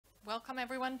welcome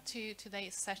everyone to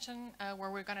today's session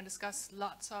where we're going to discuss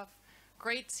lots of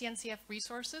great CNCF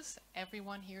resources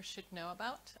everyone here should know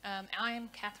about. I am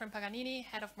Catherine Paganini,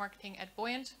 Head of Marketing at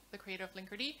Buoyant, the creator of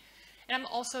Linkerd, and I'm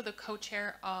also the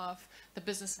co-chair of the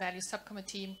Business Value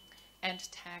Subcommittee and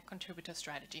Tag Contributor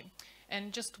Strategy.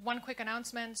 And just one quick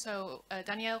announcement, so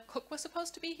Danielle Cook was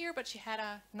supposed to be here, but she had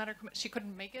another, she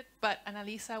couldn't make it, but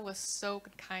Annalisa was so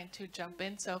kind to jump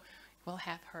in, so we'll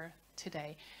have her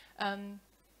today.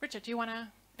 Richard, do you want to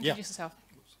introduce yourself?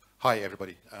 Hi,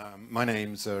 everybody. My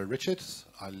name's Richard.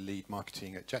 I lead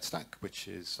marketing at Jetstack, which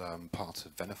is part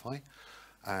of Venify.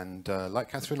 And like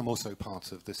Catherine, I'm also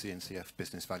part of the CNCF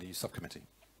Business Value Subcommittee.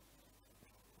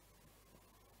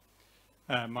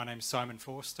 My name's Simon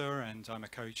Forster, and I'm a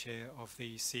co-chair of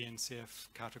the CNCF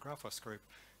Cartographos group.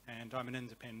 And I'm an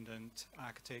independent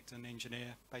architect and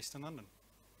engineer based in London.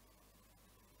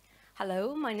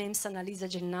 Hello, my name is Annalisa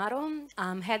Gennaro.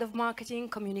 I'm head of marketing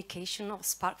communication of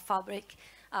Spark Fabric,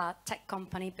 a tech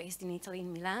company based in Italy,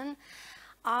 in Milan.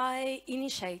 I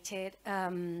initiated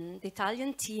the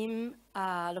Italian team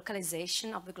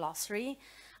localization of the glossary.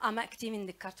 I'm active in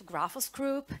the Cartographos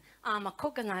group. I'm a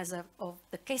co-organizer of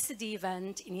the case study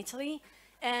event in Italy,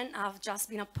 and I've just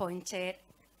been appointed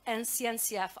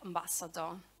CNCF ambassador.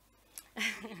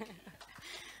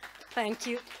 Thank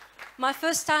you. My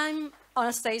first time on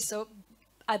a stage, so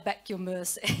I beg your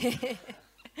mercy.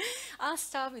 I'll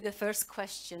start with the first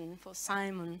question for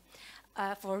Simon,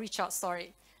 for Richard,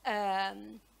 sorry.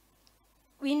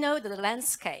 We know that the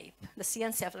landscape, the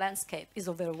CNCF landscape, is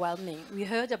overwhelming. We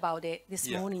heard about it this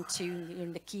morning too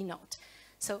in the keynote.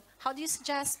 So how do you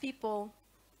suggest people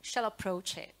shall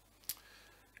approach it?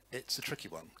 It's a tricky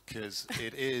one because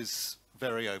it is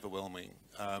very overwhelming,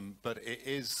 but it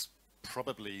is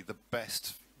probably the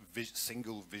best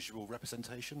single visual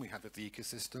representation we have of the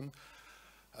ecosystem.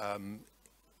 I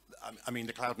mean,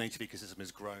 the cloud native ecosystem has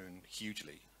grown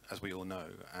hugely, as we all know,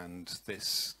 and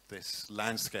this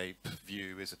landscape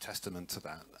view is a testament to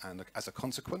that. And as a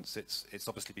consequence, it's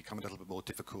obviously become a little bit more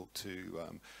difficult to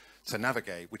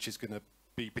navigate, which is going to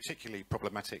be particularly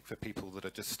problematic for people that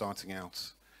are just starting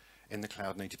out in the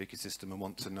cloud native ecosystem and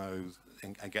want to know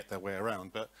and get their way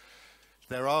around. But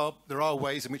there are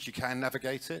ways in which you can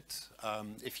navigate it.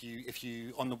 If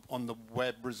you on the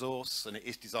web resource, and it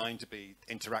is designed to be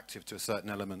interactive to a certain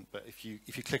element, but if you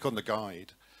click on the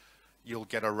guide, you'll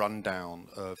get a rundown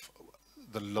of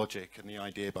the logic and the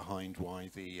idea behind why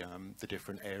the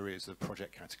different areas of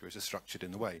project categories are structured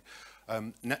in the way.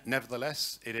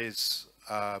 Nevertheless, it is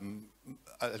a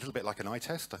little bit like an eye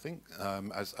test, I think,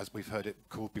 as we've heard it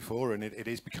called before, and it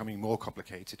is becoming more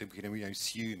complicated, and we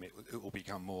assume it will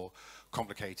become more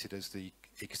complicated as the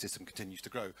ecosystem continues to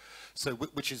grow. So,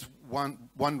 which is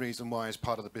one reason why, as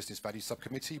part of the Business Value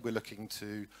Subcommittee, we're looking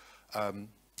to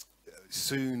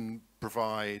soon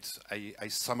provide a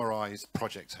summarized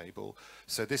project table.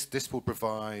 So this will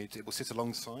provide, it will sit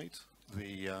alongside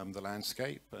the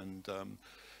landscape, and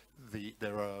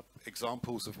there are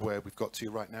examples of where we've got to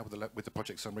right now with the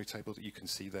project summary table that you can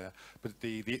see there. But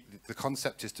the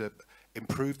concept is to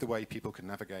improve the way people can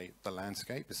navigate the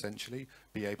landscape, essentially,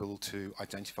 be able to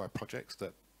identify projects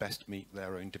that best meet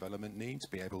their own development needs,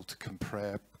 be able to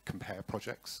compare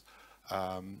projects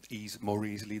more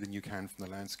easily than you can from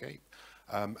the landscape,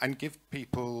 and give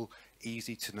people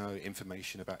easy to know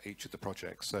information about each of the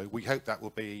projects. So we hope that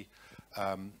will be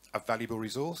a valuable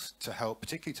resource to help,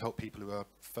 particularly to help people who are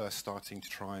first starting to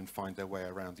try and find their way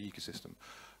around the ecosystem.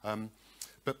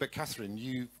 But Catherine,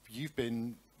 you've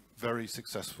been very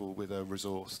successful with a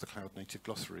resource, the Cloud Native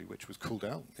Glossary, which was called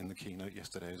out in the keynote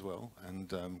yesterday as well,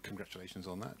 and congratulations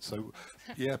on that. So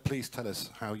yeah, please tell us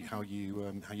how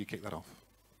you kick that off.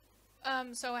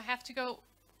 So I have to go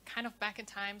kind of back in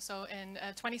time. So in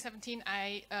 2017,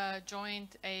 I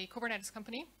joined a Kubernetes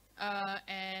company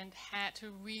and had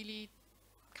to really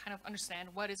kind of understand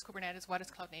what is Kubernetes, what is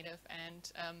cloud native,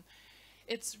 and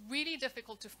it's really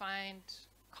difficult to find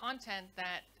content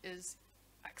that is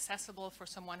accessible for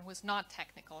someone who is not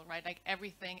technical, right? Like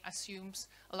everything assumes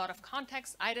a lot of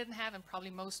context I didn't have, and probably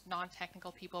most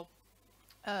non-technical people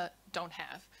don't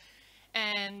have.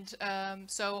 And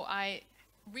so I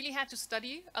really had to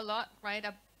study a lot, right?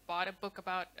 I bought a book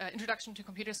about Introduction to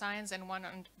Computer Science and one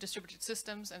on distributed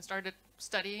systems and started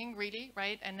studying really,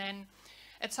 right? And then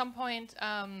at some point,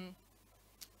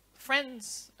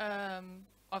 friends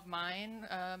of mine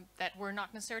that were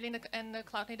not necessarily in the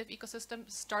cloud native ecosystem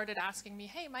started asking me,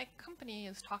 hey, my company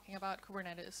is talking about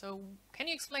Kubernetes, so can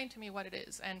you explain to me what it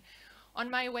is? And on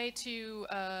my way to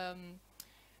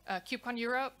KubeCon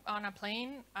Europe on a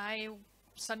plane,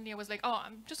 suddenly I was like, oh,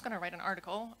 I'm just going to write an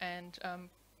article. And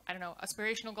I don't know,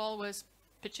 aspirational goal was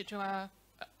pitch it to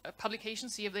publication,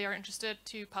 see if they are interested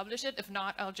to publish it. If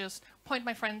not, I'll just point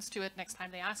my friends to it next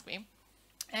time they ask me.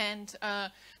 And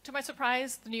to my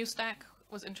surprise, the New Stack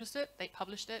was interested. They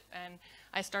published it, and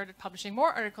I started publishing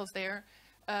more articles there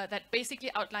that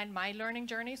basically outlined my learning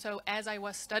journey. So as I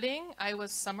was studying, I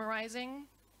was summarizing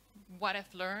what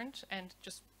I've learned and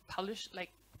just published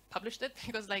it,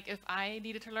 because like if I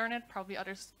needed to learn it, probably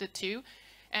others did too.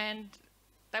 And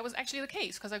that was actually the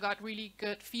case, because I got really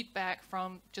good feedback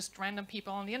from just random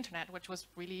people on the internet, which was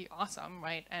really awesome,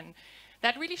 right? And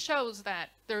that really shows that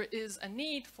there is a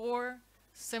need for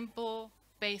simple,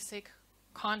 basic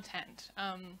content.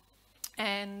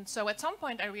 And so at some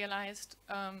point I realized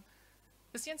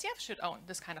the CNCF should own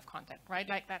this kind of content, right?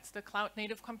 Like that's the Cloud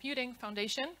Native Computing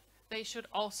Foundation. They should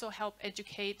also help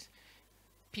educate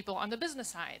people on the business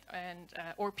side and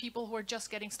or people who are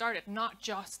just getting started, not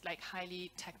just like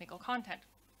highly technical content.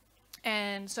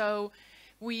 And so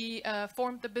we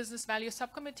formed the Business Value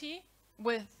Subcommittee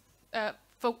with a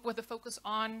focus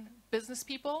on business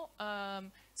people.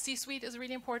 C-suite is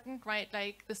really important, right?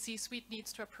 Like the C-suite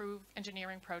needs to approve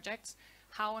engineering projects.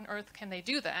 How on earth can they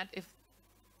do that if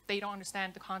they don't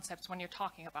understand the concepts when you're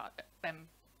talking about them,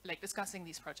 like discussing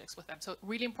these projects with them? So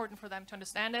really important for them to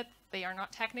understand it. They are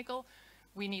not technical.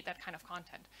 We need that kind of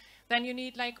content. Then you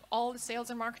need like all the sales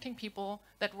and marketing people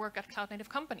that work at cloud native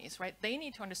companies, right? They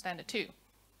need to understand it too.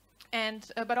 And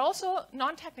but also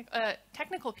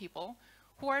technical people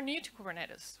who are new to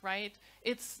Kubernetes, right?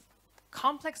 It's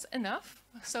complex enough.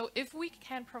 So if we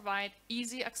can provide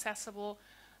easy, accessible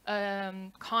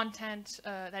content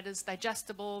that is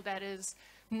digestible, that is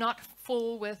not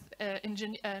full with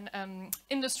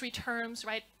industry terms,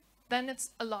 right? Then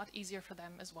it's a lot easier for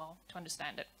them as well to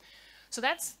understand it. So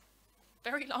that's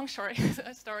very long story.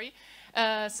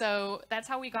 So that's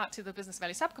how we got to the Business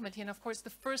Value Subcommittee. And of course, the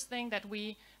first thing that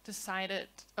we decided,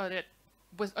 or that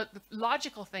was the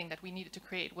logical thing that we needed to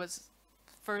create, was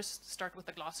first start with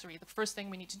the glossary. The first thing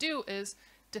we need to do is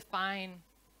define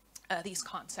these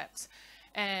concepts.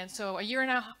 And so a year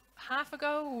and a half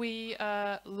ago, we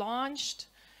launched.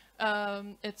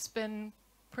 It's been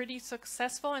pretty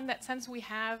successful in that sense. We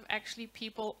have actually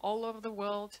people all over the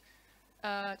world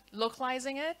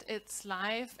localizing it. It's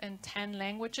live in 10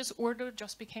 languages. Urdu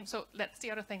just became, so that's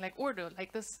the other thing, like Urdu,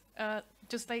 like this,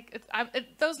 just like,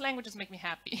 those languages make me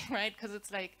happy, right? Because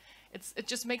it's like, it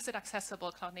just makes it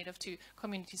accessible, cloud native, to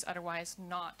communities otherwise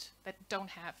that don't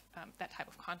have that type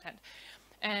of content.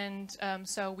 And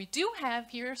so we do have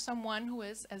here someone who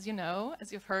is, as you know,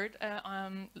 as you've heard,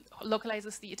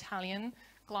 localizes the Italian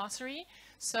glossary.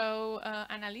 So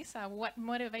Annalisa, what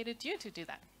motivated you to do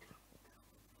that?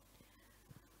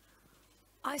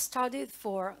 I started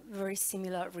for very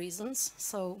similar reasons,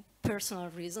 so personal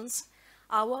reasons.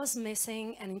 I was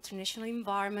missing an international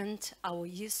environment I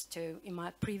was used to in my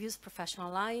previous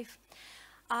professional life.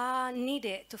 I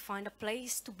needed to find a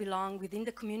place to belong within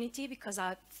the community because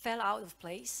I fell out of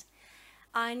place.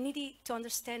 I needed to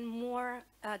understand more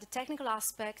the technical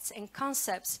aspects and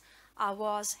concepts I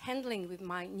was handling with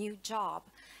my new job.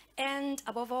 And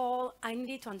above all, I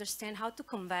needed to understand how to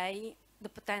convey the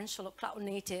potential of cloud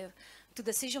native to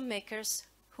decision makers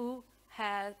who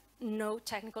had no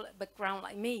technical background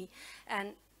like me. And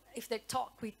if they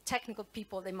talk with technical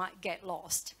people, they might get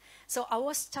lost. So I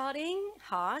was studying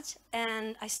hard,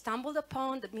 and I stumbled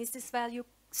upon the Business Value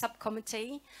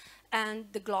Subcommittee and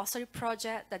the glossary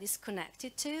project that is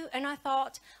connected to, and I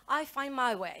thought, I find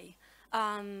my way.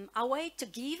 A way to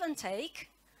give and take.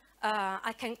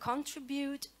 I can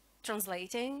contribute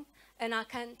translating, and I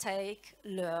can take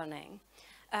learning.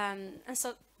 And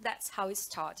so that's how it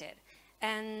started.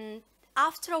 And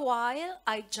after a while,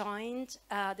 I joined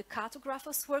the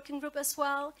cartographers working group as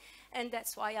well. And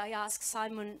that's why I asked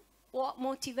Simon, what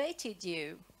motivated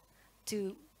you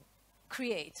to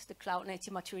create the Cloud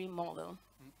Native Maturity Model?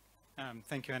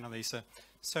 Thank you, Annalisa.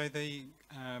 So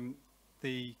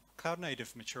the Cloud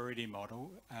Native Maturity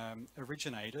Model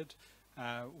originated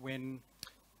when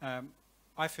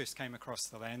I first came across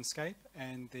the landscape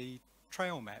and the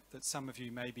trail map that some of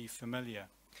you may be familiar.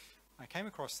 I came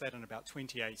across that in about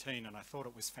 2018 and I thought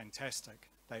it was fantastic.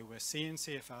 They were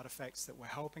CNCF artifacts that were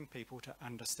helping people to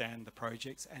understand the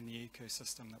projects and the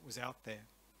ecosystem that was out there.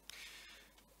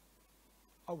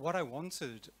 What I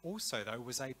wanted also, though,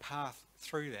 was a path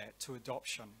through that to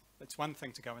adoption. It's one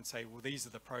thing to go and say, well, these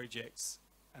are the projects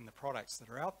and the products that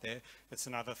are out there. It's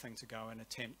another thing to go and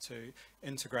attempt to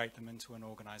integrate them into an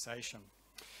organization.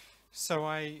 So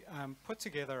I put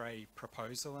together a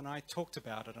proposal and I talked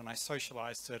about it and I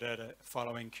socialized it at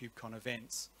following KubeCon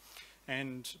events.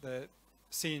 And the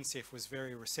CNCF was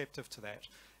very receptive to that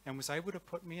and was able to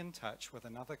put me in touch with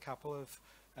another couple of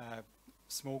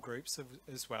small groups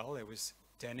as well. There was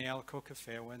Danielle Cook of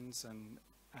Fairwinds and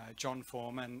John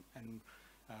Foreman and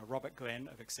Robert Glenn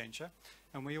of Accenture.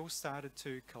 And we all started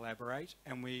to collaborate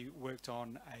and we worked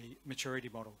on a maturity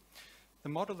model. The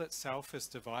model itself is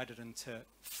divided into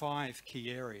 5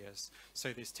 key areas.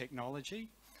 So there's technology,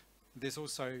 there's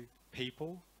also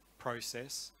people,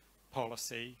 process,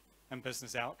 policy, and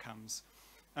business outcomes.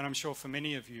 And I'm sure for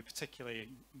many of you, particularly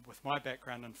with my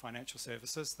background in financial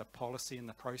services, the policy and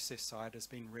the process side has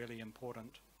been really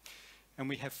important. And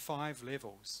we have 5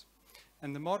 levels.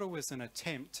 And the model is an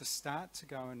attempt to start to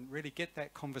go and really get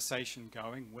that conversation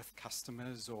going with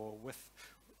customers or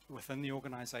within the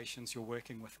organizations you're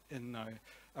working with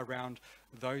around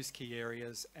those key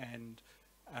areas and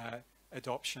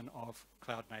adoption of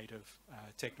cloud native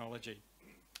technology.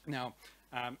 Now,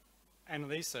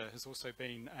 Annalisa has also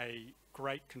been a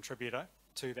great contributor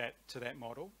to that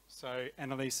model. So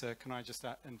Annalisa, can I just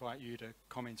invite you to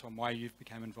comment on why you've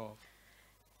become involved?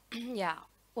 Yeah,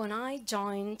 when I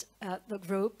joined the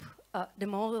group, the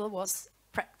model was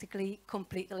practically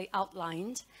completely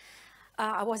outlined.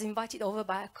 I was invited over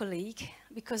by a colleague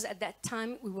because at that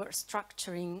time we were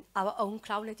structuring our own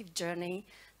cloud native journey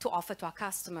to offer to our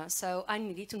customers. So I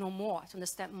needed to know more, to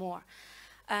understand more.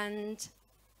 And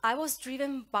I was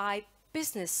driven by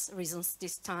business reasons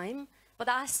this time, but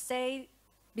I stayed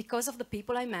because of the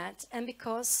people I met and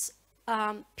because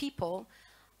people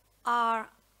are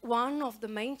one of the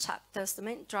main chapters, the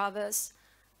main drivers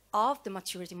of the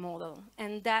maturity model,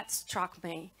 and that struck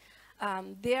me.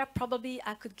 There probably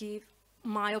I could give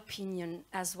my opinion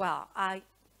as well. I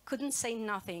couldn't say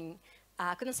nothing,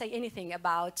 I couldn't say anything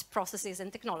about processes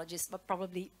and technologies, but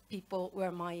probably people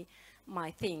were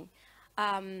my thing.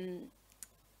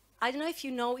 I don't know if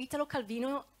you know, Italo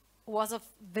Calvino was a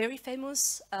very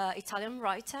famous Italian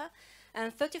writer,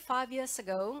 and 35 years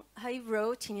ago, he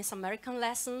wrote in his American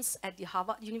lessons at the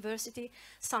Harvard University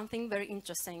something very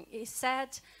interesting. He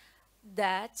said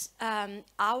that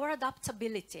our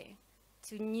adaptability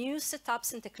to new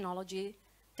setups and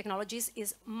technologies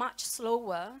is much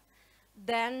slower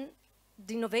than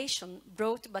the innovation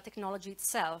brought by technology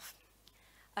itself.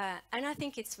 And I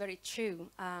think it's very true.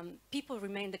 People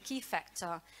remain the key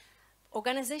factor.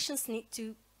 Organizations need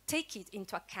to take it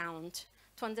into account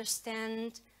to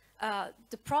understand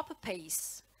the proper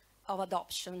pace of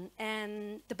adoption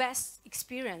and the best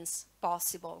experience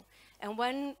possible. And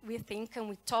when we think and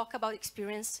we talk about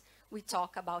experience, we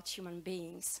talk about human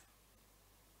beings.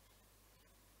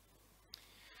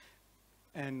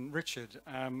 And Richard,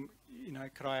 you know,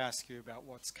 could I ask you about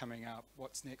what's coming up?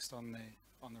 What's next on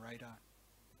the radar?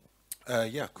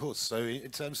 Yeah, of course. So in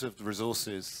terms of the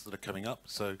resources that are coming up,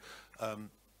 so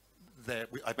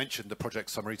I mentioned the project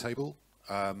summary table,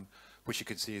 which you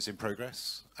can see is in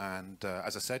progress. And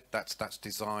as I said, that's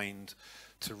designed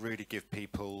to really give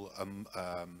people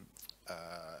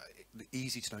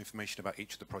easy to know information about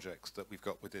each of the projects that we've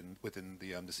got within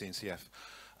the CNCF.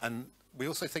 And we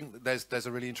also think that there's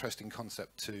a really interesting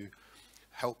concept to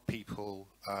help people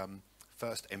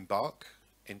first embark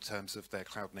in terms of their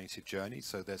cloud native journey.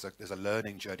 So there's a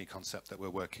learning journey concept that we're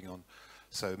working on.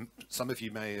 So some of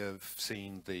you may have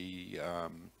seen the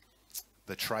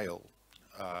trail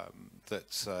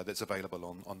that's available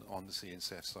on the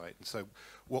CNCF site. And so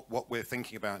what we're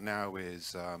thinking about now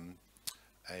is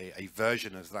a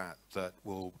version of that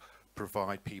will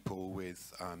provide people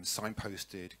with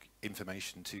signposted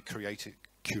information to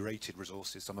curated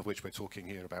resources, some of which we're talking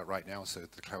here about right now. So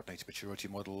the cloud native maturity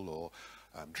model, or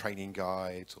training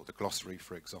guides, or the glossary,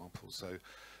 for example. So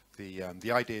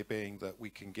the idea being that we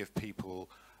can give people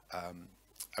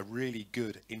a really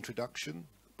good introduction,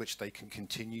 which they can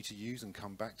continue to use and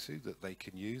come back to, that they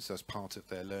can use as part of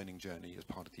their learning journey, as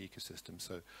part of the ecosystem.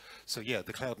 So yeah,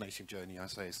 the cloud native journey, I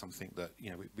say, is something that, you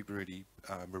know,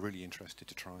 we're really interested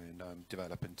to try and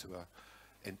develop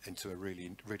into a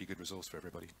really good resource for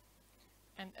everybody.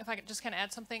 And if I could just kind of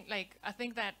add something, like, I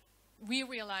think that we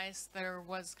realized there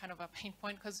was kind of a pain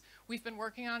point because we've been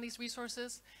working on these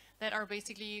resources that are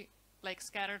basically like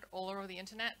scattered all over the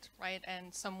internet, right?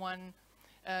 And someone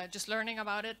just learning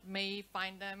about it may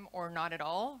find them or not at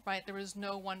all, right? There is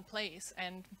no one place.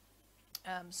 And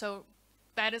so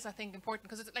that is, I think, important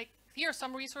because it's like, here are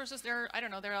some resources. There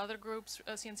are other groups,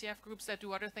 CNCF groups that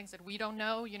do other things that we don't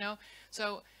know, you know?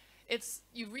 So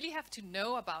you really have to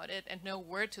know about it and know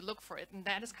where to look for it. And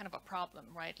that is kind of a problem,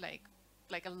 right?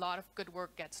 Like a lot of good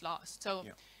work gets lost. So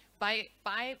yeah.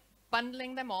 by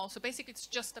bundling them all, so basically it's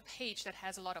just a page that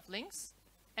has a lot of links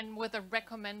and with a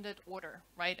recommended order,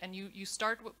 right? And you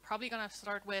start with, probably gonna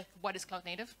start with what is cloud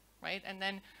native, right? And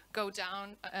then go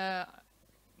down,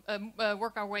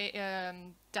 work our way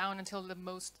down until the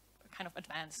most kind of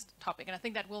advanced topic. And I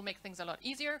think that will make things a lot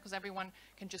easier because everyone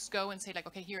can just go and say like,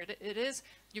 okay, here it is.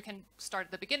 You can start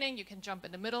at the beginning, you can jump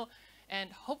in the middle,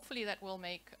 and hopefully that will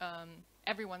make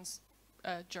everyone's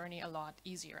journey a lot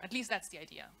easier. At least that's the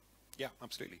idea. Yeah,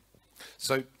 absolutely.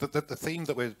 So the theme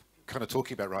that we're kind of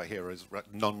talking about right here is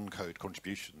non-code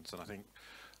contributions, and I think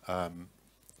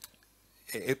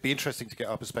it'd be interesting to get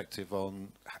our perspective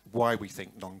on why we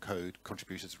think non-code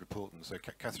contributions are important. So,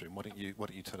 Catherine, why don't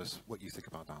you tell us what you think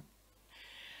about that?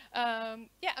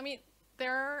 Yeah, I mean,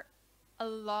 there are a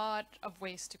lot of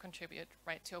ways to contribute,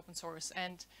 right, to open source,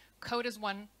 and code is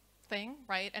one thing,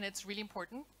 right, and it's really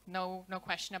important. No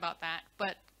question about that.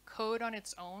 But code on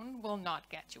its own will not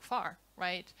get you far,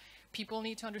 right? People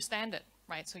need to understand it,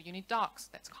 right? So you need docs.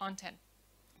 That's content.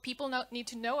 People need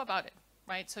to know about it.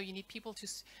 Right? So you need people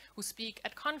who speak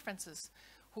at conferences,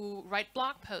 who write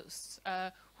blog posts,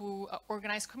 who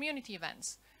organize community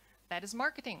events. That is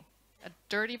marketing. A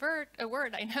dirty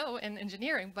word, I know, in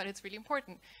engineering, but it's really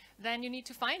important. Then you need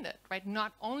to find it, right?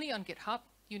 Not only on GitHub,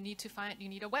 you need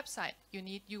a website, you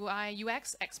need UI,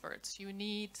 UX experts, you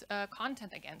need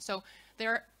content again. So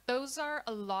those are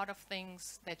a lot of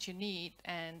things that you need,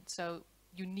 and so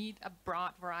you need a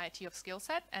broad variety of skill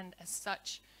set, and as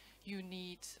such, you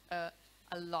need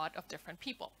a lot of different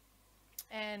people.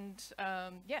 And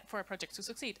yeah, for a project to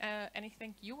succeed.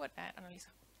 Anything you would add, Annalisa?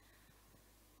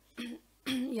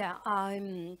 Yeah,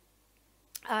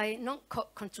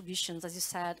 non-code contributions, as you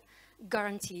said,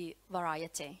 guarantee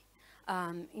variety.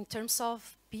 In terms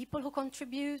of people who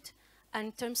contribute, and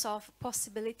in terms of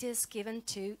possibilities given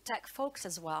to tech folks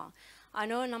as well. I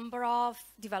know a number of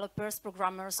developers,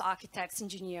 programmers, architects,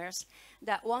 engineers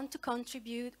that want to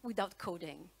contribute without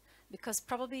coding, because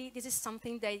probably this is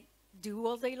something they do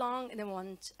all day long and they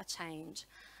want a change.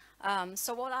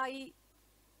 So what I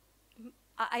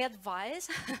advise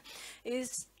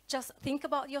is just think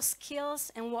about your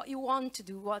skills and what you want to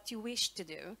do, what you wish to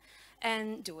do,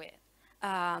 and do it.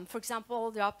 For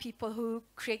example, there are people who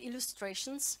create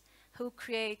illustrations, who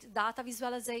create data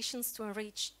visualizations to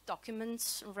enrich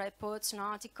documents, reports, and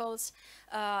articles.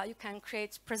 You can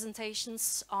create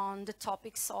presentations on the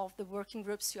topics of the working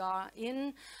groups you are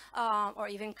in, or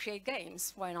even create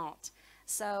games, why not?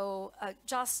 So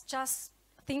just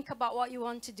think about what you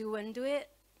want to do and do it.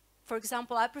 For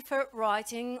example, I prefer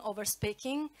writing over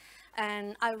speaking,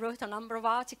 and I wrote a number of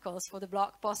articles for the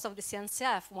blog post of the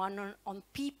CNCF, one on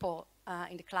people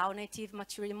in the cloud-native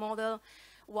maturity model,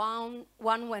 one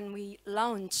when we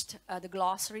launched the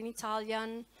glossary in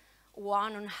Italian,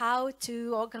 one on how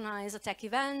to organize a tech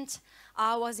event.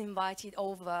 I was invited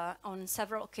over on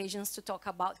several occasions to talk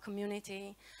about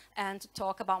community and to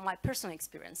talk about my personal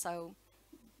experience. So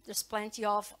there's plenty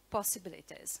of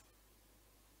possibilities.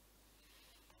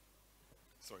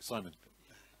 Sorry, Simon.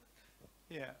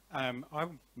 Yeah,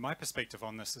 my perspective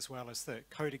on this as well is that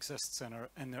code exists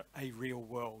in a real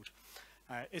world.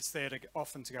 It's there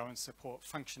often to go and support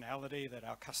functionality that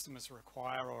our customers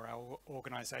require or our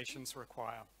organizations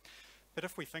require. But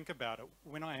if we think about it,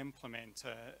 when I implement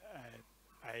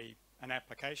an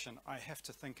application, I have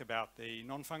to think about the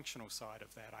non-functional side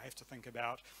of that. I have to think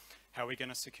about how we're going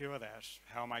to secure that,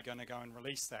 how am I going to go and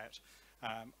release that.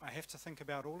 I have to think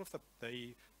about all of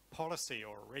the policy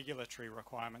or regulatory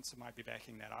requirements that might be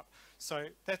backing that up. So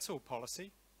that's all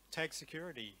policy. Tag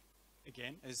security,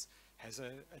 again, has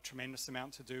a tremendous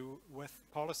amount to do with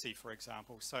policy, for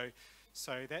example. So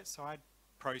that side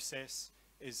process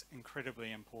is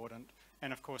incredibly important.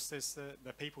 And of course, there's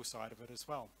the people side of it as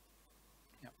well.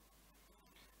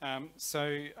 Yep.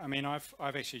 So, I mean, I've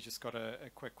actually just got a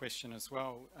quick question as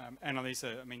well.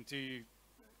 Annalisa, I mean, do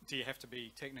you have to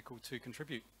be technical to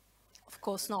contribute? Of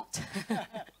course not.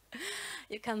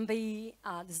 You can be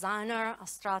a designer, a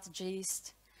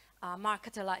strategist, a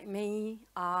marketer like me,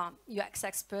 a UX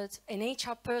expert, an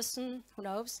HR person, who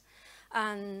knows,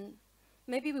 and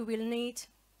maybe we will need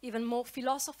even more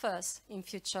philosophers in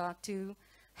future to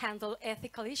handle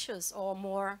ethical issues, or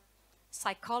more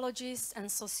psychologists and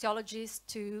sociologists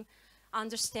to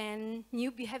understand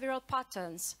new behavioral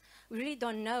patterns. We really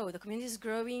don't know. The community is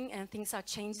growing and things are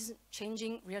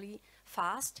changing really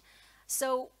fast.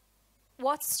 So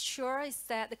what's sure is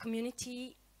that the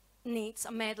community needs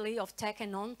a medley of tech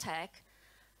and non-tech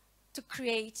to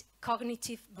create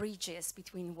cognitive bridges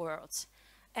between worlds.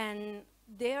 And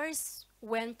there is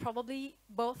when probably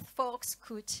both folks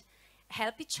could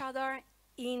help each other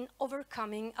in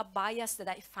overcoming a bias that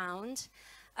I found,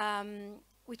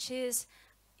 which is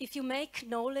if you make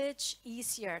knowledge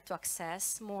easier to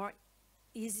access,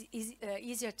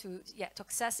 easier to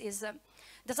access,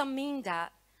 doesn't mean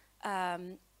that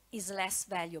is less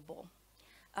valuable.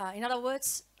 In other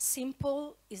words,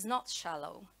 simple is not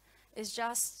shallow. It's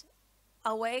just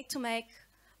a way to make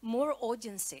more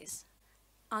audiences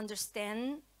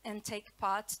understand and take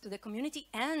part to the community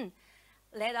and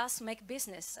let us make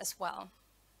business as well.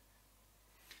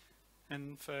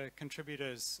 And for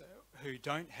contributors who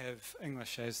don't have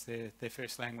English as their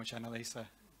first language, Annalisa?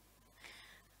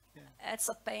 Yeah. It's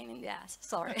a pain in the ass,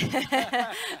 sorry.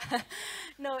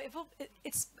 No,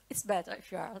 it's better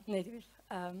if you are a native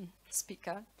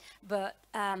speaker. But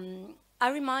I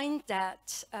remind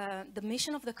that the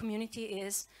mission of the community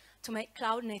is to make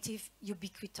cloud native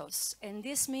ubiquitous. And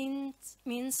this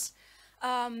means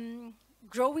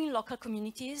growing local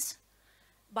communities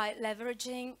by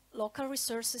leveraging local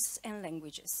resources and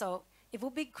languages. So it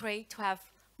would be great to have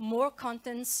more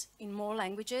contents in more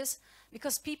languages,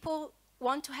 because people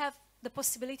want to have the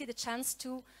possibility, the chance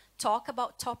to talk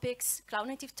about topics, cloud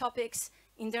native topics,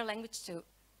 in their language too.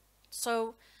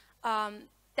 So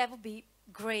that would be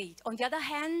great. On the other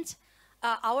hand,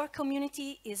 our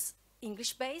community is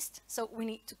English-based, so we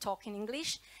need to talk in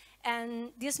English.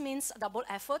 And this means a double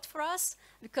effort for us,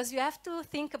 because you have to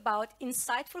think about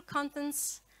insightful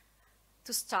contents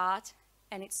to start,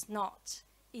 and it's not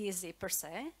easy per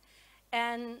se.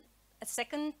 And a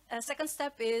second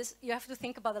step is you have to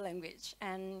think about the language,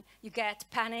 and you get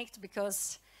panicked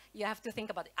because you have to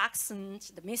think about the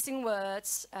accent, the missing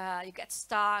words, you get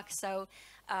stuck. So,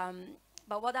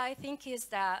 but what I think is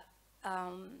that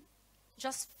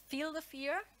just feel the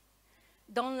fear,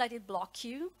 don't let it block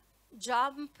you,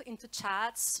 jump into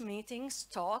chats, meetings,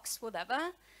 talks, whatever.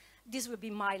 This will be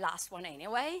my last one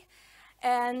anyway.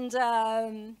 And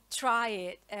try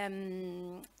it,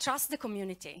 trust the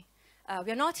community.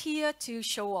 We are not here to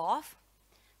show off,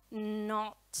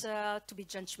 not to be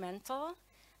judgmental.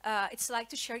 It's like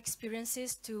to share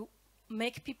experiences to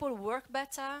make people work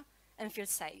better and feel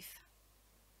safe.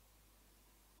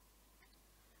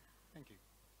 Thank you.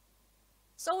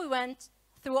 So we went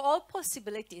through all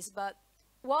possibilities, but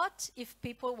what if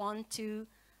people want to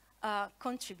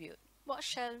contribute? What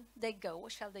shall they go?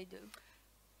 What shall they do?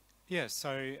 Yeah,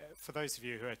 so for those of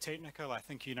you who are technical, I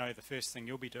think you know the first thing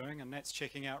you'll be doing, and that's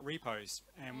checking out repos.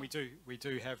 And we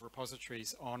do have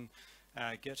repositories on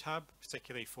GitHub,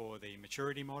 particularly for the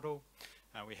maturity model.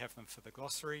 We have them for the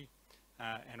glossary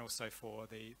and also for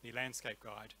the landscape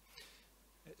guide.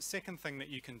 Second thing that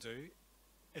you can do,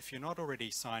 if you're not already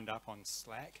signed up on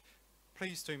Slack,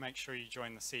 please do make sure you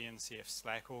join the CNCF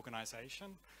Slack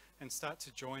organization and start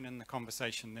to join in the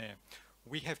conversation there.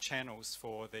 We have channels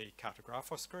for the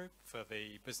Cartographos group, for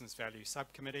the Business Value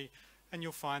Subcommittee, and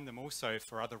you'll find them also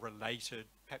for other related,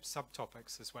 perhaps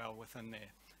subtopics as well within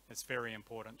there. It's very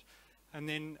important. And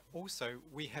then also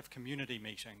we have community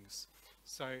meetings.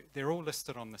 So they're all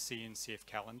listed on the CNCF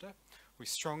calendar. We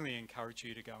strongly encourage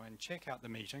you to go and check out the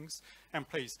meetings, and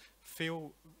please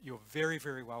feel you're very,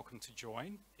 very welcome to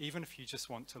join, even if you just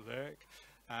want to lurk,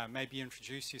 maybe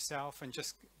introduce yourself and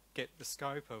just get the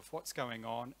scope of what's going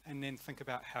on, and then think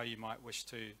about how you might wish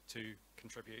to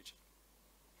contribute.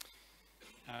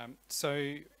 So,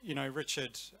 you know,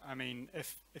 Richard, I mean,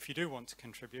 if you do want to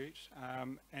contribute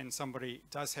and somebody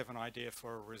does have an idea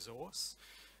for a resource,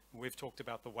 we've talked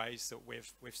about the ways that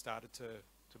we've started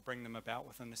to bring them about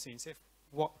within the CNCF.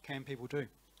 What can people do?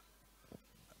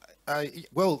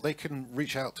 Well, they can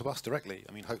reach out to us directly.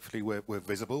 I mean, hopefully we're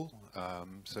visible.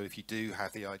 So if you do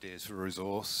have the ideas for a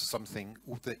resource, something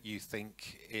that you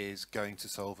think is going to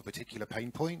solve a particular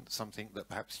pain point, something that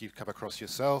perhaps you've come across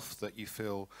yourself, that you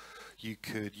feel you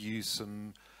could use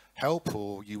some help,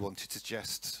 or you want to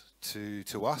suggest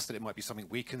to us that it might be something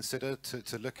we consider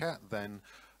to look at, then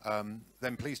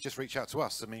please just reach out to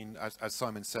us. I mean, as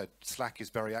Simon said, Slack is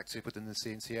very active within the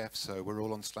CNCF, so we're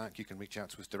all on Slack. You can reach out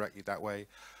to us directly that way.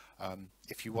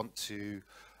 If you want to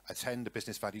attend a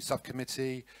business value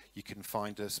subcommittee, you can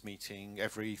find us meeting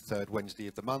every third Wednesday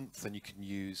of the month, and you can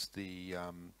use the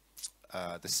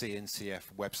CNCF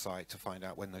website to find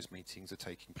out when those meetings are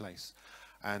taking place.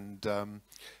 And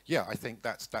yeah, I think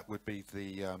that would be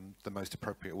the most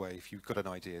appropriate way if you've got an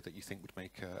idea that you think would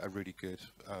make a really good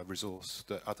resource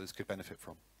that others could benefit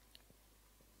from.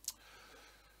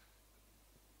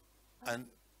 And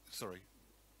sorry.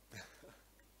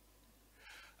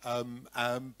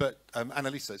 But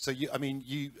Annalisa, so you, I mean,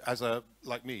 you as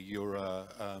like me, you're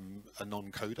a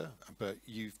non-coder, but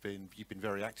you've been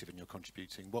very active in your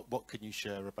contributing. What can you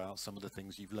share about some of the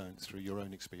things you've learned through your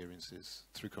own experiences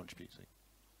through contributing?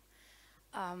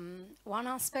 One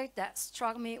aspect that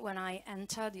struck me when I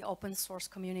entered the open source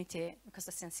community, because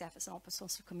the CNCF is an open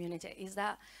source community, is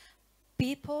that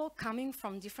people coming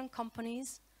from different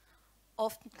companies,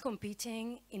 often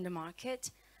competing in the market,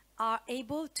 are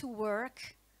able to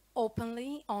work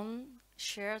openly on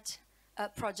shared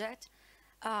project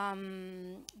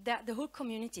that the whole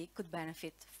community could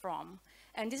benefit from.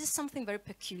 And this is something very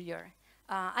peculiar.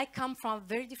 I come from a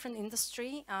very different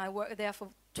industry. I worked there for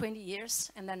 20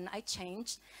 years, and then I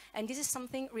changed. And this is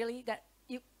something really that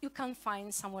you can't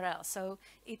find somewhere else. So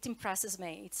it impresses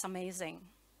me. It's amazing.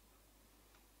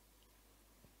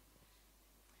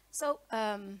 So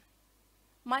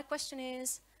my question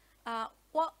is,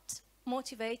 what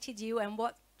motivated you, and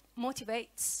what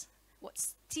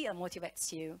still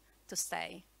motivates you to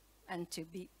stay and to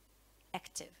be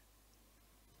active?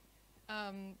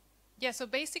 Yeah, so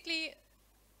basically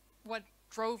what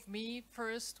drove me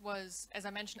first was, as I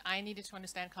mentioned, I needed to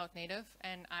understand Cloud Native,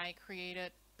 and I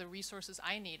created the resources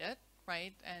I needed,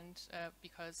 right? And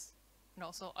because, and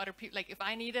also other people, like if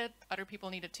I need it, other people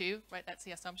need it too, right? That's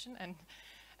the assumption, and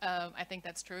I think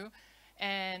that's true.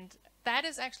 And that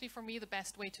is actually for me the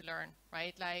best way to learn,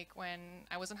 right? Like when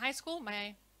I was in high school,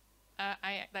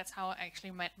 that's how I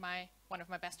actually met one of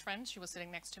my best friends. She was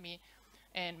sitting next to me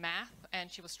in math,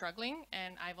 and she was struggling,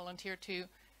 and I volunteered to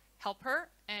help her.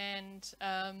 And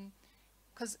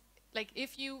because like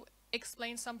if you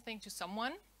explain something to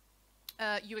someone,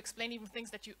 you explain even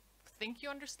things that you think you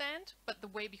understand, but the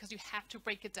way, because you have to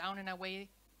break it down in a way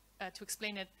to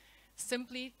explain it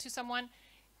simply to someone,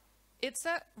 it's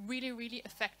a really, really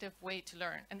effective way to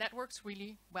learn, and that works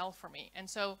really well for me. And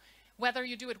so whether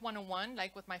you do it one-on-one,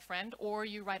 like with my friend, or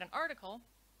you write an article,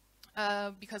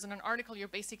 because in an article you're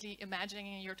basically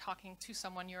imagining you're talking to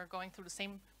someone, you're going through the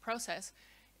same process,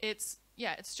 it's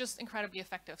just incredibly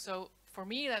effective. So for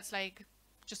me, that's like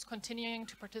just continuing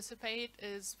to participate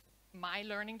is my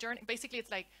learning journey. Basically,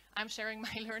 it's like I'm sharing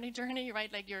my learning journey,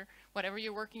 right? Like whatever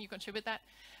you're working, you contribute that.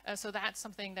 So that's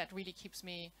something that really keeps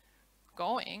me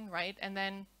going, right? And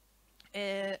then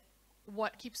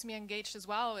what keeps me engaged as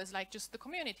well is like just the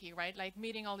community, right? Like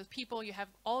meeting all these people. You have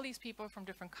all these people from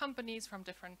different companies, from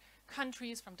different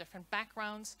countries, from different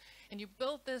backgrounds, and you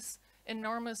build this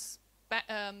enormous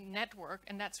network,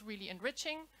 and that's really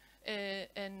enriching.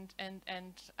 And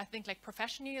I think like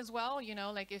professionally as well, you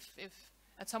know, like if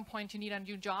at some point you need a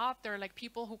new job, there are like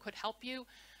people who could help you.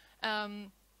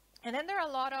 And then there are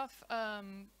a lot of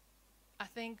I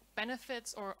think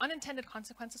benefits or unintended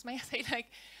consequences, may I say,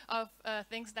 like of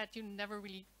things that you never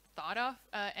really thought of.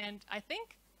 And I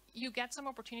think you get some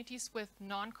opportunities with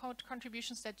non-code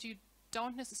contributions that you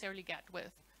don't necessarily get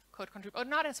with code contributions, or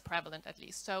not as prevalent at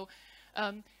least. So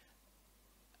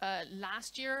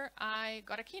last year I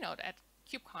got a keynote at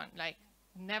KubeCon, like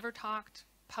never talked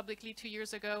publicly 2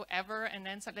 years ago ever, and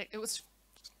then like, it was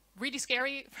really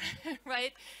scary,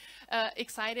 right?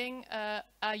 Exciting,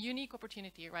 a unique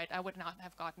opportunity, right? I would not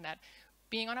have gotten that.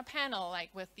 Being on a panel like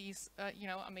with these, you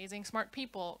know, amazing smart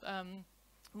people,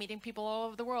 meeting people all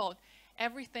over the world,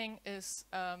 everything is,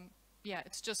 yeah,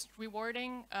 it's just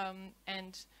rewarding.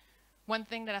 And one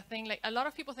thing that I think, like a lot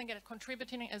of people think that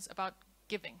contributing is about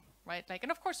giving, right? Like,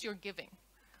 and of course you're giving,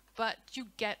 but you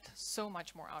get so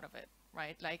much more out of it,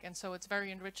 right? Like, and so it's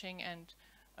very enriching, and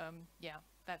yeah,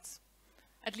 that's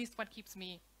at least what keeps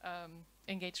me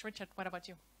engaged. Richard, what about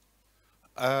you?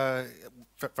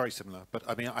 Very similar, but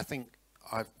I mean, I think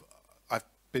I've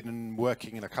been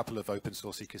working in a couple of open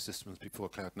source ecosystems before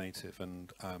Cloud Native,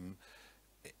 and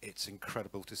it's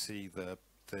incredible to see the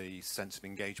sense of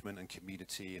engagement and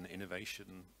community and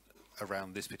innovation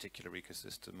around this particular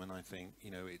ecosystem. And I think,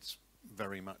 you know, it's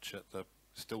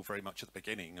still very much at the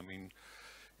beginning. I mean,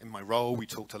 in my role, we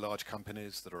talk to large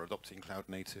companies that are adopting Cloud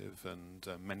Native, and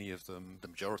many of them, the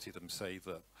majority of them, say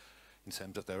that in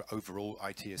terms of their overall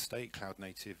IT estate, Cloud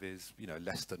Native is, you know,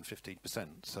 less than 15%.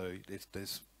 So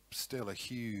there's still a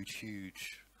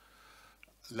huge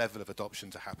level of adoption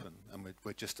to happen, and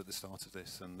we're just at the start of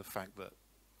this. And the fact that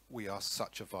we are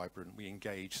such a vibrant, we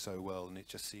engage so well, and it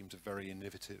just seems a very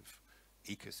innovative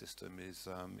ecosystem is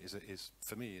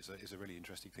for me is a really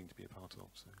interesting thing to be a part of.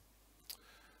 So,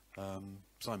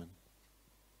 Simon.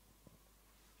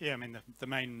 Yeah, I mean, the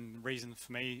main reason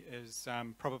for me is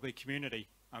probably community.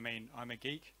 I mean, I'm a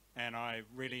geek, and I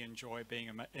really enjoy being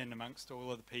in amongst all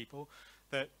of the people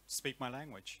that speak my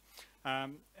language.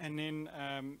 And then,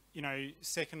 you know,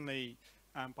 secondly,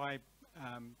 by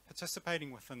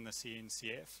participating within the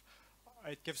CNCF,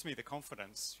 it gives me the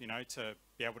confidence, you know, to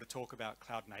be able to talk about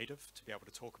Cloud Native, to be able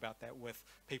to talk about that with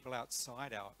people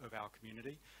outside of our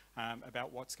community,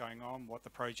 about what's going on, what the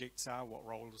projects are, what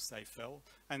roles they fill,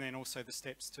 and then also the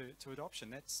steps to adoption.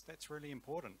 That's really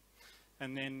important.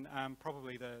 And then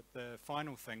probably the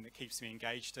final thing that keeps me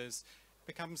engaged is it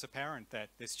becomes apparent that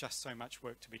there's just so much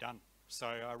work to be done. So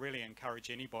I really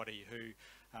encourage anybody who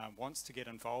wants to get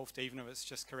involved, even if it's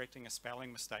just correcting a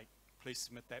spelling mistake, please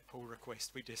submit that pull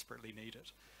request. We desperately need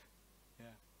it.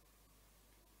 Yeah.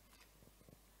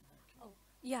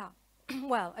 Yeah,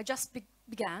 well, I just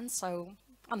began, so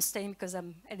I'm staying because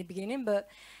I'm at the beginning, but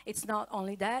it's not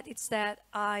only that, it's that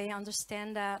I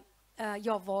understand that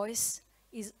your voice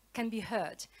can be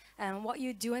heard, and what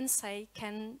you do and say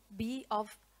can be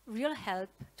of real help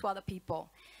to other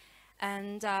people.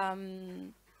 And,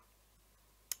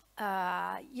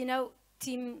 you know,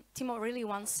 Tim O'Reilly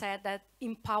once said that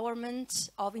empowerment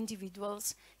of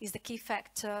individuals is the key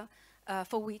factor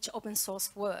for which open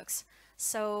source works.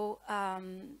 So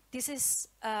this is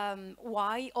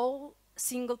why all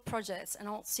single projects and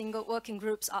all single working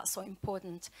groups are so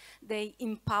important. They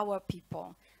empower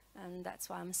people, and that's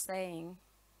why I'm saying.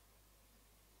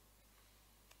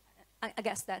 I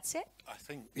guess that's it. I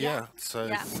think, yeah. So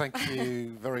Yeah. thank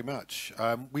you very much.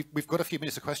 We've got a few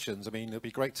minutes of questions. I mean, it'd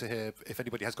be great to hear if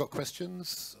anybody has got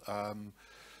questions.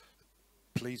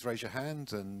 Please raise your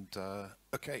hand. And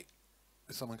okay,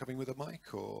 is someone coming with a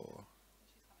mic or?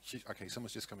 Okay,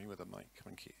 someone's just coming with a mic.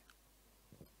 Thank you.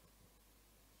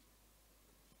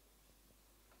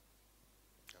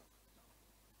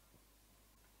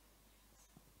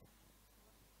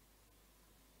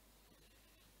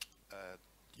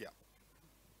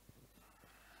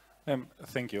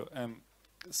 Thank you.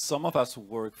 Some of us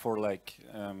work for like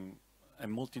a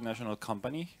multinational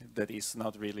company that is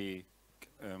not really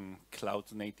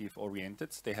cloud native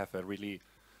oriented. They have a really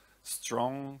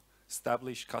strong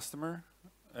established customer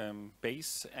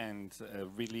base and a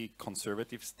really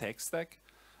conservative tech stack.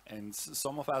 And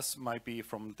some of us might be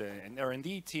from an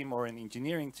R&D team or an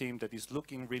engineering team that is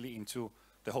looking really into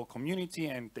the whole community,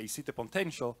 and they see the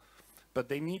potential, but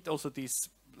they need also this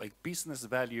like business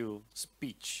value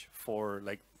speech for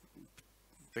like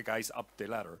the guys up the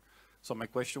ladder. So my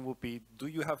question would be, do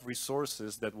you have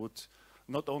resources that would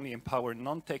not only empower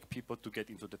non-tech people to get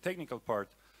into the technical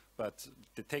part, but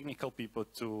the technical people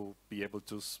to be able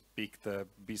to speak the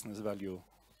business value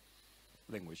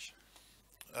language?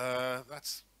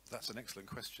 That's an excellent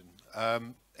question.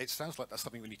 It sounds like that's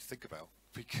something we need to think about,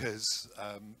 because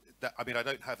I mean, I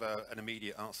don't have an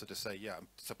immediate answer to say, yeah,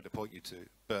 something to point you to,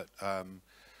 but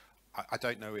I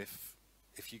don't know if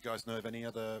you guys know of any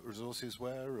other resources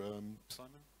where,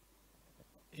 Simon?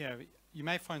 Yeah, you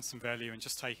may find some value in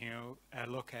just taking a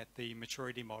look at the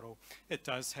maturity model. It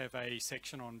does have a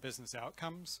section on business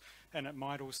outcomes, and it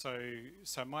might also,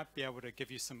 so it might be able to give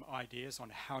you some ideas on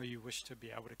how you wish to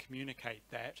be able to communicate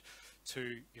that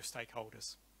to your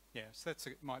stakeholders. Yeah, so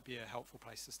might be a helpful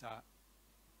place to start.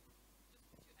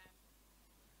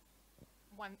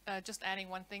 Just adding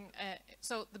one thing.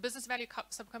 So the business value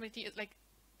subcommittee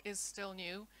is still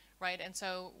new, right? And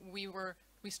so we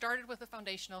started with the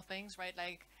foundational things, right?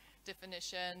 Like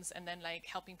definitions, and then like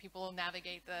helping people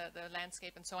navigate the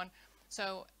landscape and so on.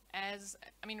 So I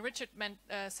mean, Richard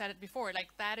said it before, like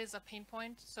that is a pain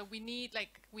point. So we need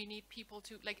people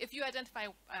to, like, if you identify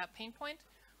a pain point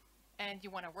and you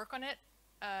want to work on it,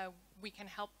 we can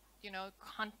help, you know,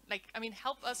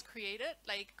 help us create it.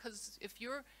 Like, because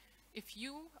if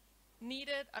you need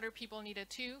it, other people need it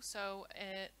too. So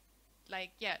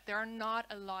yeah, there are not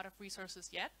a lot of resources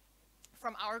yet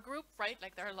from our group, right?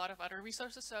 Like there are a lot of other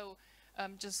resources. So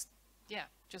just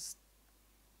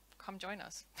come join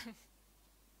us.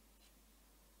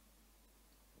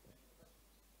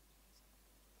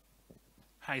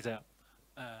 Hi there.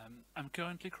 I'm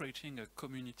currently creating a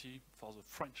community for the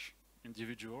French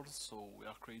individuals. So we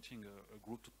are creating a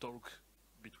group to talk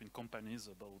between companies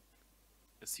about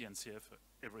CNCF,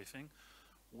 everything.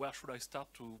 Where should I start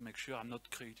to make sure I'm not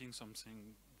creating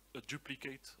something, a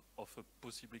duplicate of a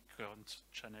possibly current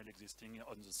channel existing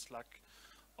on the Slack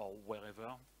or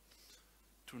wherever,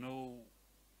 to know,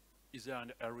 is there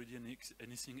already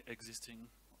anything existing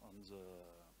on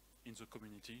in the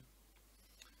community?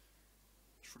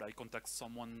 Should I contact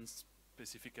someone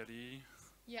specifically?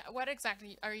 Yeah, what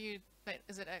exactly are you,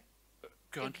 is it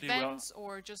currently events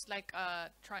or just like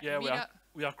yeah,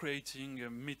 we are creating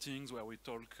meetings where we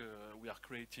talk. We are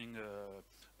creating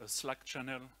a Slack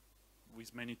channel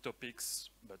with many topics,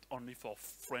 but only for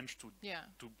French to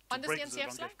on the break CNCF the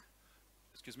language. Slack.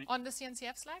 Excuse me. On the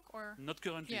CNCF Slack, or not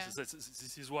currently. Yeah.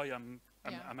 This is why I'm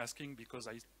asking, because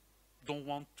I don't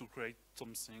want to create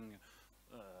something.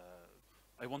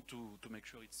 I want to make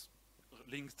sure it's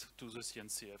linked to the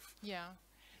CNCF. Yeah.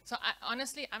 So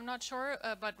honestly, I'm not sure,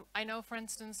 but I know, for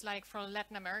instance, like for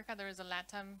Latin America, there is a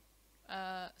LATAM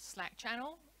Slack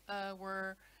channel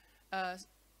where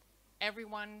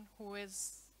everyone who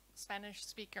is Spanish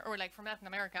speaker or like from Latin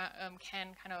America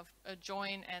can kind of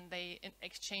join, and they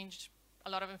exchange a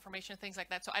lot of information, things like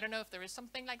that. So I don't know if there is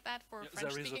something like that for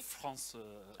French speaking. There is a France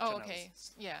Oh, channels. okay.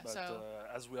 Yeah. But so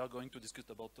as we are going to discuss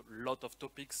about a lot of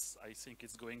topics, I think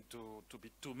it's going to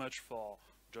be too much for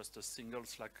just a single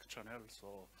Slack channel.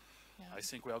 So Yeah. I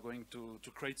think we are going to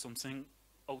create something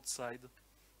outside,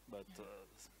 but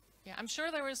Yeah, I'm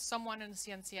sure there is someone in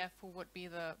CNCF who would be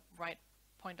the right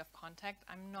point of contact.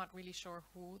 I'm not really sure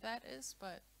who that is,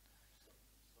 but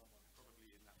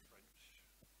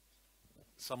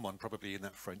Someone probably in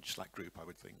that French Slack group, I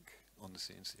would think, on the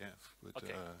CNCF. Would,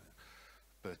 Okay.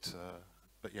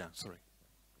 But yeah, sorry.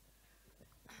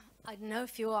 I don't know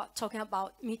if you are talking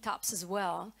about meetups as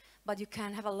well, but you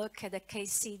can have a look at the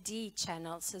KCD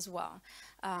channels as well,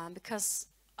 because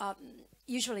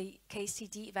usually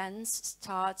KCD events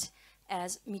start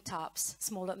as meetups,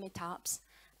 smaller meetups,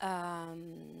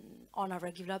 on a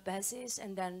regular basis,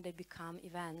 and then they become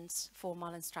events,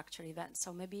 formal and structured events.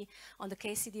 So maybe on the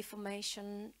KCD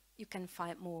formation, you can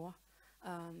find more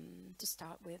to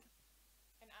start with.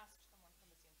 and ask someone from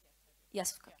the CNCF.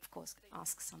 Yes, of course,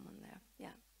 ask someone there, yeah.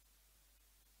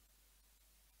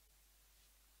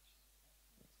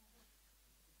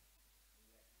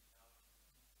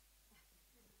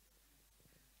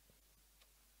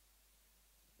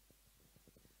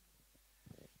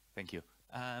 Thank you.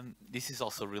 This is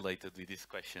also related with this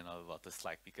question about the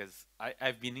Slack, because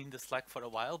I've been in the Slack for a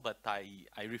while, but I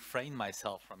refrain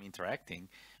myself from interacting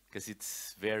because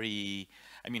it's very,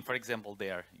 I mean, for example,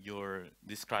 there you're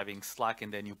describing Slack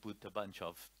and then you put a bunch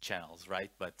of channels,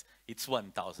 right? But it's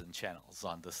 1,000 channels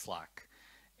on the Slack.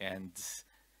 And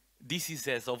this is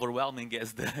as overwhelming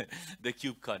as the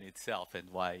KubeCon itself, and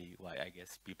why I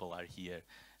guess people are here.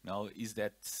 Now, is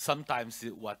that sometimes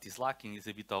what is lacking is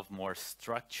a bit of more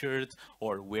structured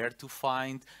or where to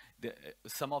find.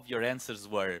 Some of your answers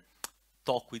were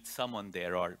talk with someone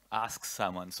there or ask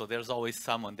someone. So there's always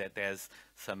someone that has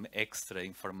some extra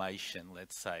information,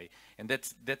 let's say. And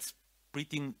that's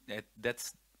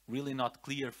really not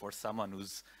clear for someone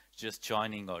who's just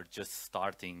joining or just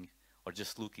starting or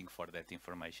just looking for that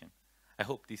information. I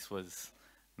hope this was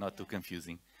not too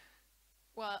confusing.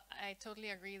 Well, I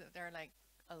totally agree that there are like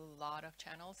a lot of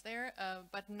channels there,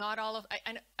 but not all of.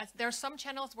 There are some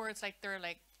channels where it's like there are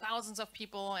like thousands of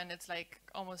people, and it's like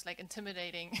almost like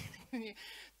intimidating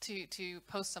to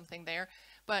post something there.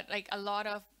 But like a lot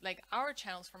of like our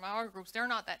channels from our groups, they're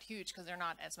not that huge because there are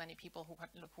not as many people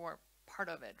who are part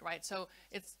of it, right? So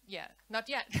it's not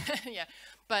yet, yeah.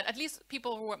 But at least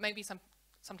people who are maybe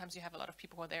sometimes you have a lot of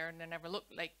people who are there and they never look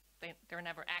like they're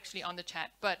never actually on the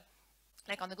chat, but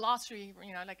like on the glossary,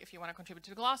 you know, like if you want to contribute to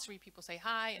the glossary, people say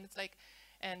hi, and it's like,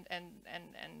 and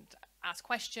ask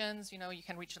questions, you know, you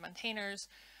can reach the maintainers.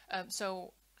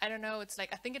 So I don't know, it's like,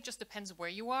 I think it just depends where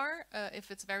you are. If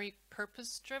it's very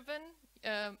purpose driven,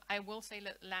 I will say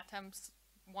that LATAM's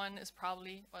one is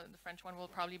probably, well, the French one will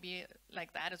probably be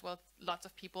like that as well. Lots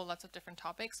of people, lots of different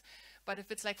topics. But if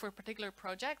it's like for particular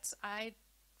projects, I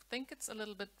think it's a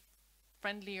little bit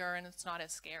friendlier and it's not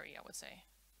as scary, I would say.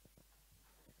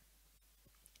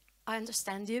 I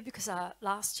understand you because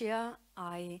last year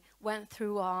I went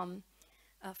through a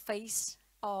phase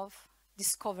of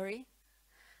discovery,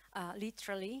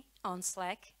 literally on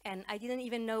Slack, and I didn't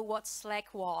even know what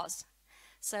Slack was.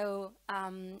 So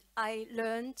I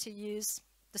learned to use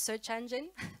the search engine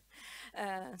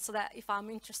so that if I'm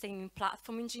interested in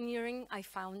platform engineering, I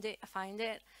find it.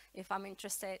 If I'm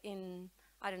interested in,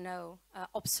 I don't know,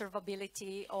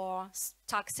 observability or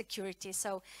stack security.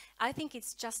 So I think it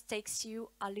just takes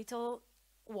you a little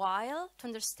while to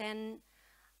understand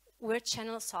where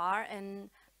channels are and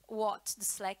what the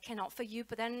Slack can offer you.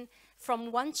 But then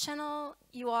from one channel,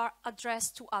 you are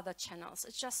addressed to other channels.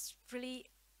 It's just really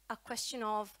a question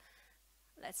of,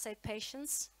 let's say,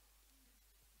 patience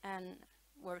and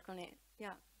work on it.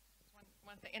 Yeah.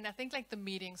 One thing, and I think like the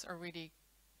meetings are really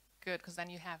good because then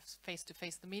you have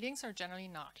face-to-face. The meetings are generally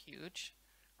not huge,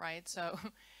 right? So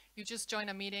you just join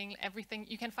a meeting, everything,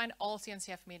 you can find all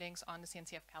CNCF meetings on the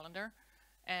CNCF calendar,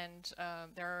 and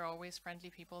there are always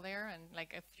friendly people there. And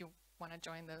like if you want to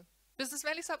join the Business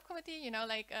Value Subcommittee, you know,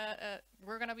 like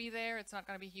we're going to be there. It's not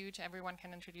going to be huge. Everyone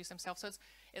can introduce themselves. So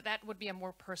that would be a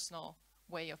more personal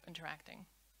way of interacting.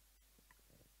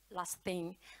 Last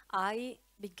thing, I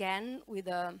began with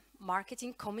a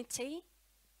marketing committee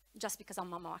just because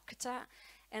I'm a marketer,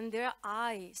 and there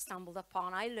I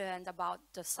learned about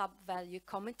the sub-value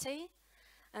committee,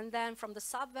 and then from the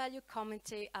sub-value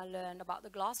committee I learned about the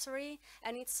glossary,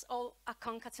 and it's all a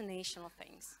concatenation of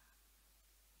things.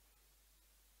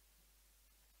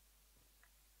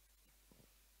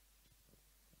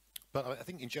 But I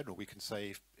think in general we can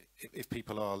say if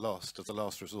people are lost, as a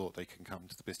last resort, they can come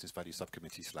to the Business Value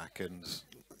Subcommittee Slack and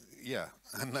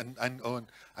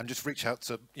and just reach out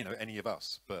to any of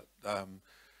us. But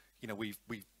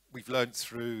we've learned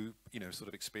through sort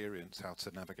of experience how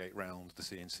to navigate around the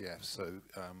CNCF. So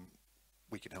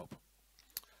we can help.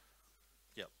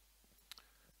 Yep.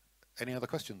 Any other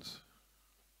questions?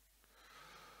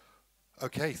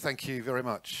 Okay, thank you very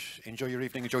much. Enjoy your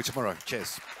evening, enjoy tomorrow.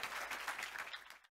 Cheers.